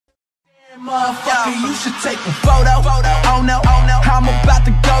Maybe you should take a photo. Oh no, I'm about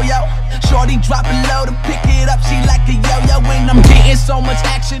to go, yo. Shorty drop it low to pick it up. She like a yo-yo when I'm getting so much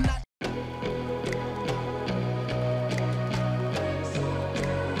action.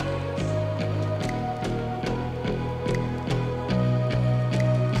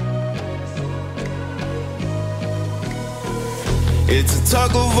 It's a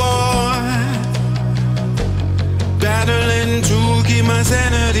tug of war, battling to keep my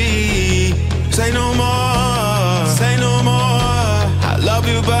sanity. Say no more, say no more. I love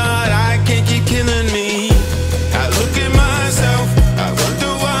you but I can't keep killing me. I look at myself, I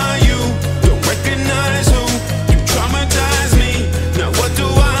wonder why you don't recognize who you traumatize me. Now what do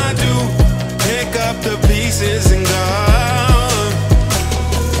I do? Pick up the pieces and go.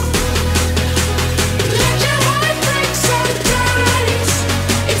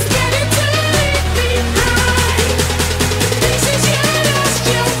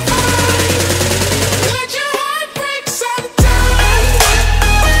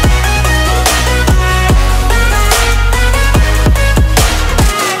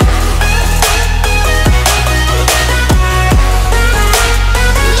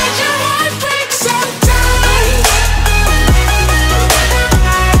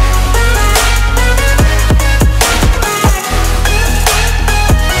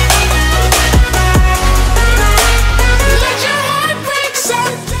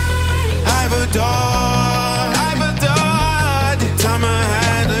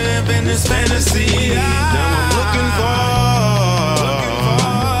 Fantasy. Now I'm looking for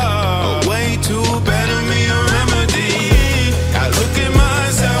a way to better me, a remedy. I look at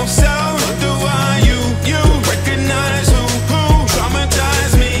myself, so wonder why you recognize who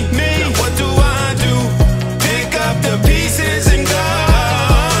traumatized me. Now what do I do? Pick up the pieces and go.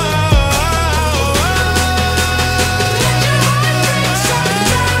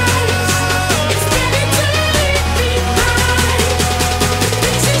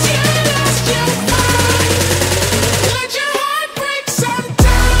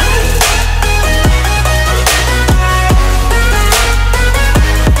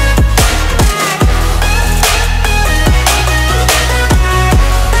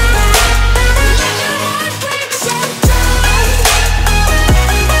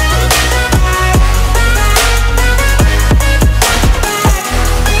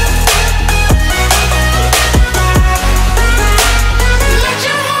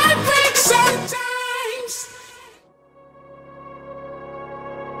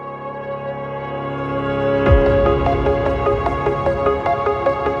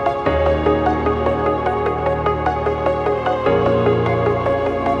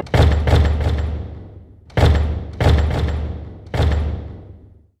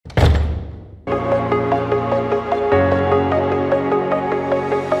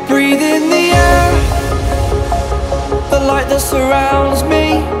 Breathe in the air, the light that surrounds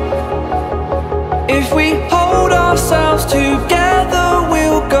me. If we hold ourselves together,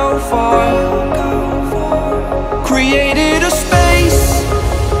 we'll go far. Created a space,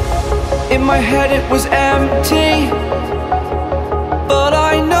 in my head it was empty, but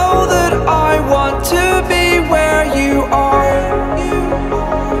I know that I want to be where you are.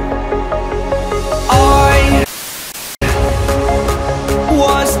 I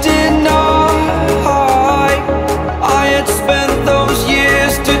was denied. I had spent those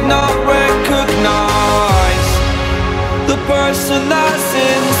years, did not recognize the person that's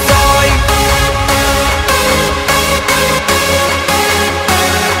inside.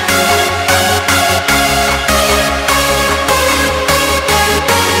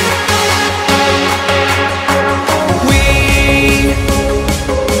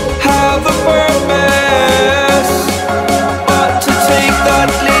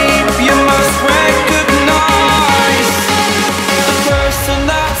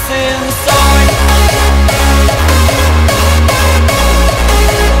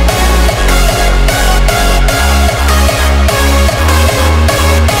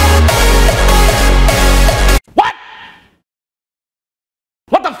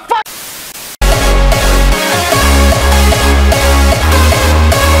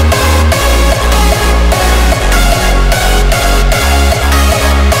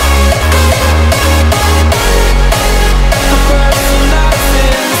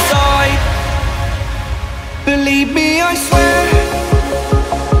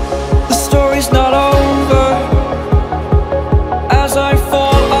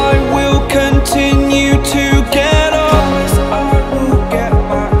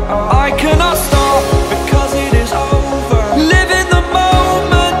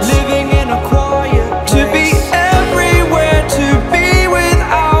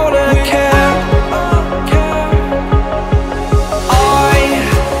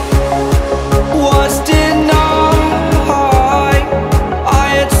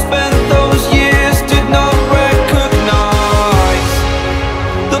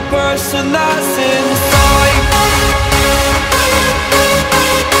 person that's inside.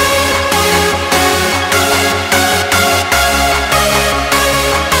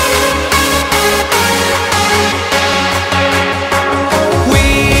 We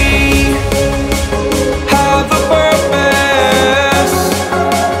have a purpose,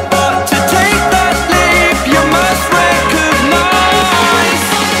 but to take that leap you must recognize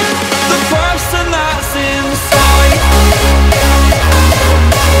the person that's inside.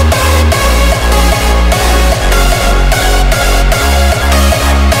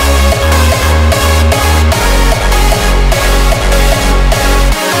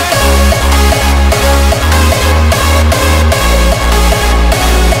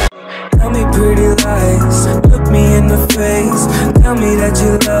 Tell me pretty lies, look me in the face, tell me that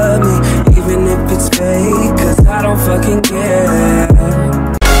you love me, even if it's fake, 'cause I don't fucking care.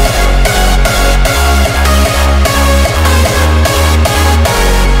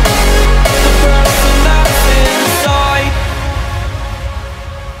 The person that's inside.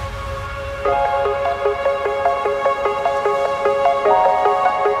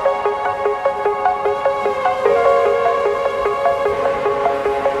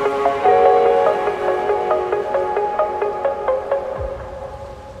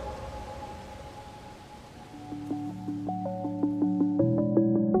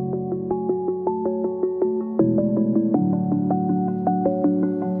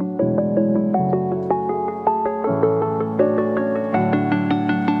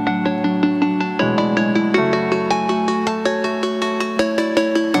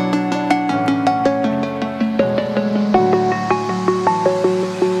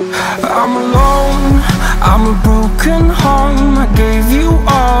 I'm alone, I'm a broken home. I gave you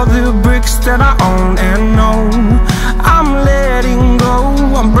all the bricks that I own and know. I'm letting go,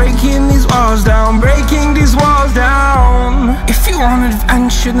 I'm breaking these walls down, breaking these walls down. If you want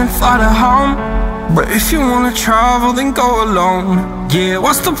adventure, then fly to home. But if you wanna travel, then go alone. Yeah,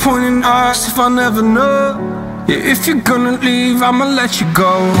 what's the point in us if I never know? Yeah, if you're gonna leave, I'ma let you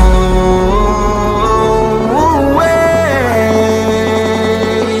go.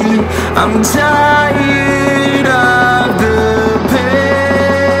 I'm tired of the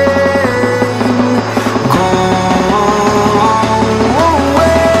pain. Go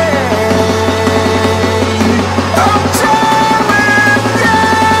away. I'm tired with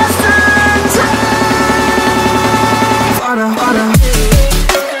yesterday. Harder, harder.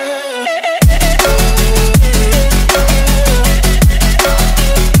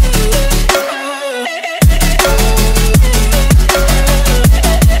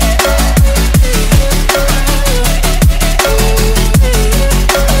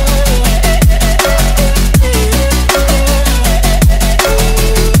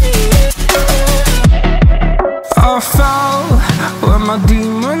 My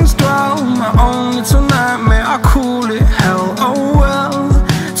demons dwell, my own little nightmare, I call it hell, oh well.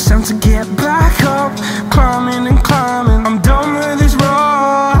 It's time to get back up, climbing and climbing. I'm done with this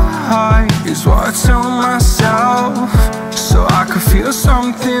ride, is what I tell myself, so I could feel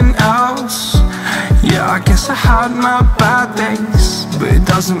something else. Yeah, I guess I had my bad days, but it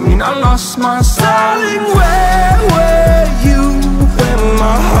doesn't mean I lost my style. Darling, where were you when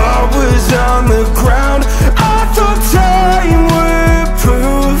my heart was on the ground? I thought time would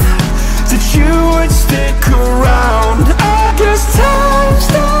prove that you would stick around. I guess time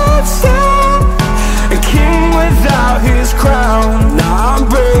stands still, a king without his crown. Now I'm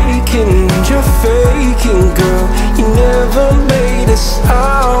breaking and you're faking, girl, you never made a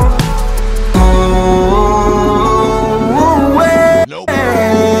sound.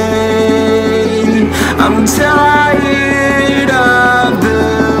 I'm tired of the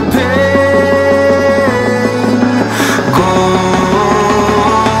pain. Go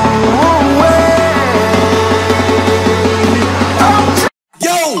away.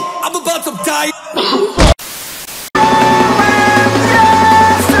 Yo, I'm about to die.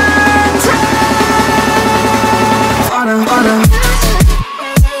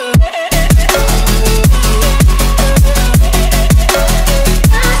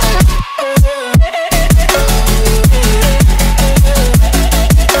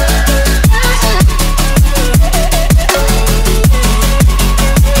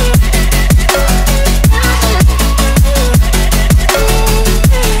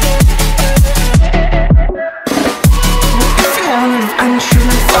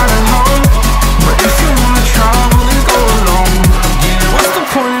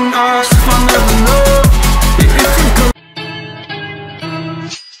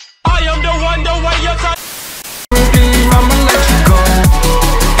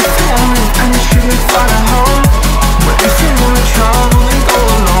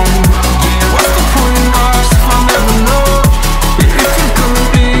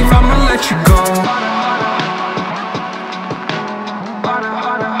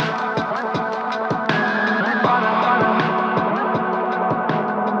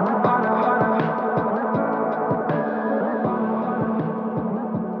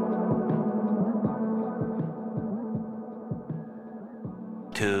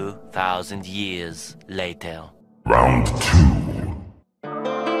 2,000 years later. Round 2.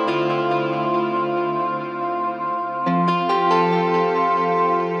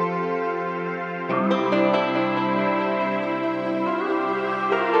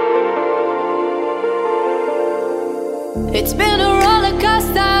 It's been a roller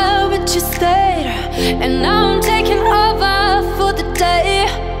coaster, but you stayed. And now I'm taking over for the day.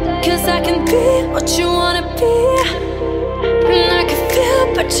 Cause I can be what you wanna be. And I can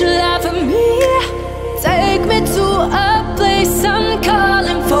feel but you laugh at me. Take me to a place I'm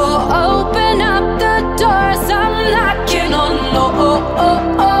calling for. Open up the doors I'm knocking on.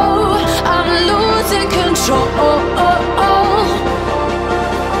 I'm losing control.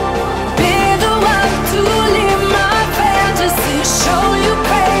 Be the one to leave my fantasy. Show you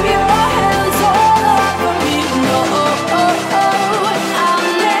crave your hands all over me. No, I'll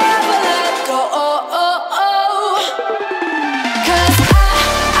never let go. Cause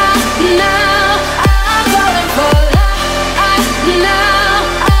now I'm falling for love. Now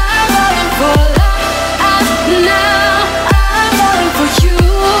I'm falling for love. Now I'm falling for you.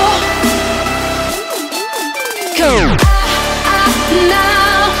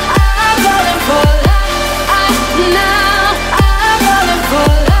 Now I'm falling for love. Now I'm falling for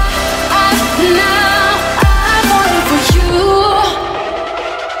love. Now I'm falling for you.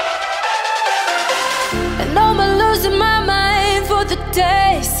 And I'm losing my mind for the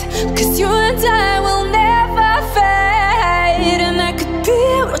days. Cause you and I will never fade. And I could be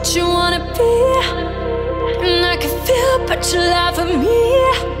what you wanna be. And I can feel but you laugh at me.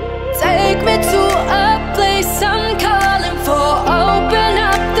 Take me to a place I'm calling for. Open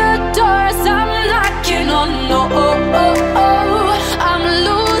up the doors I'm knocking on. No, I'm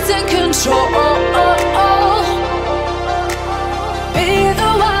losing control. Be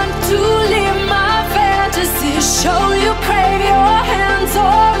the one to leave my fantasy. Show you crave your hands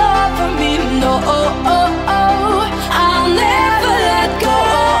all over me. No, I'll never let go.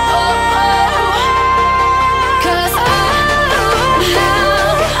 Cause now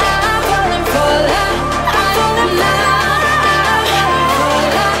I'm falling for love.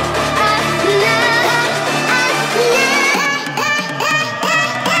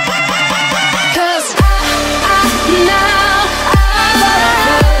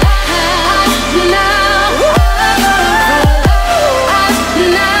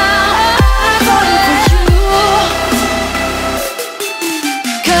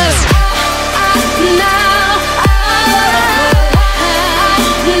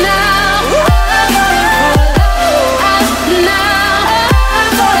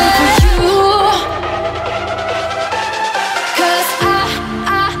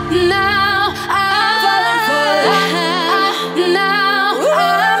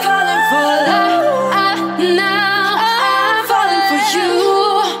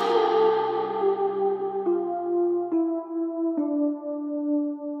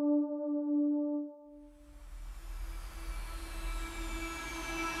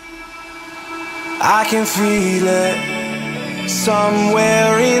 I can feel it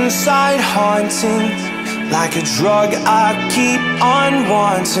somewhere inside, haunting. Like a drug I keep on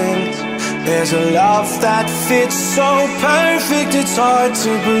wanting. There's a love that fits so perfect, it's hard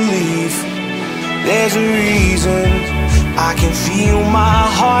to believe. There's a reason I can feel my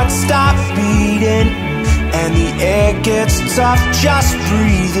heart stop beating. And the air gets tough just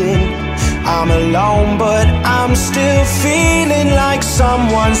breathing. I'm alone but I'm still feeling like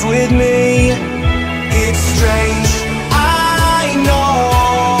someone's with me. It's strange, I know,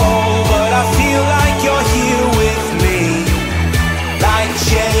 but I feel like you're here with me. Like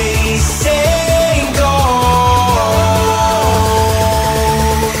chasing ghosts,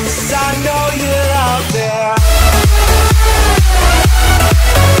 I know you're out there.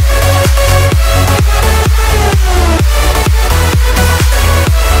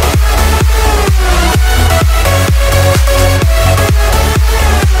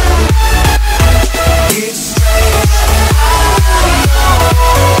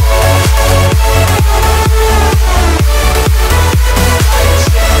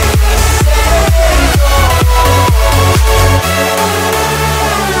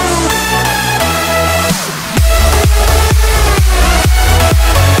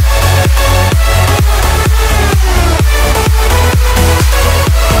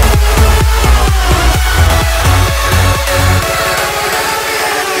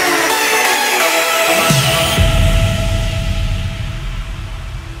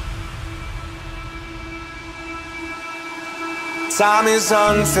 Time is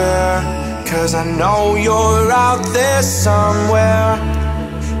unfair, cause I know you're out there somewhere.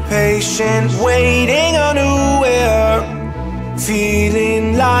 Patient, waiting unaware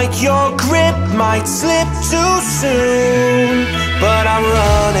Feeling like your grip might slip too soon, but I'm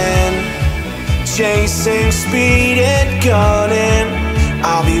running, chasing speed and gunning.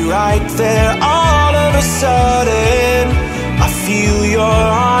 I'll be right there all of a sudden. I feel your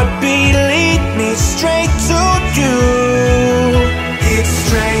heartbeat lead me straight to you. It's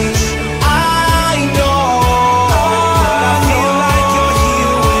strange, I know, but I feel like you're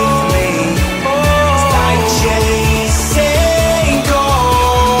here with me. It's like chasing ghosts.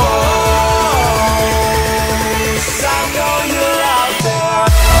 I know you're out there.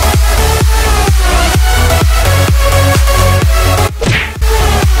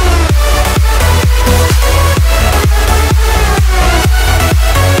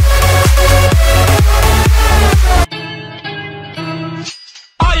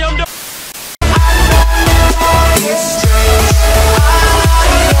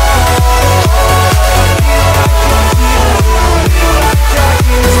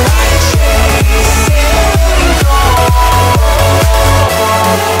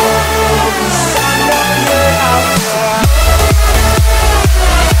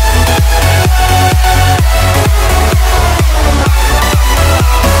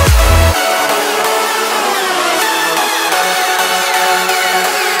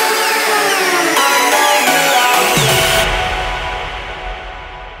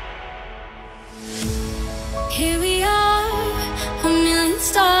 Here we are, a million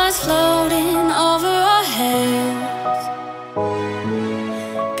stars floating over our heads,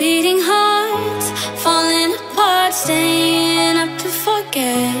 beating hearts, falling apart, staying up to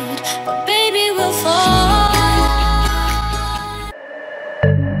forget.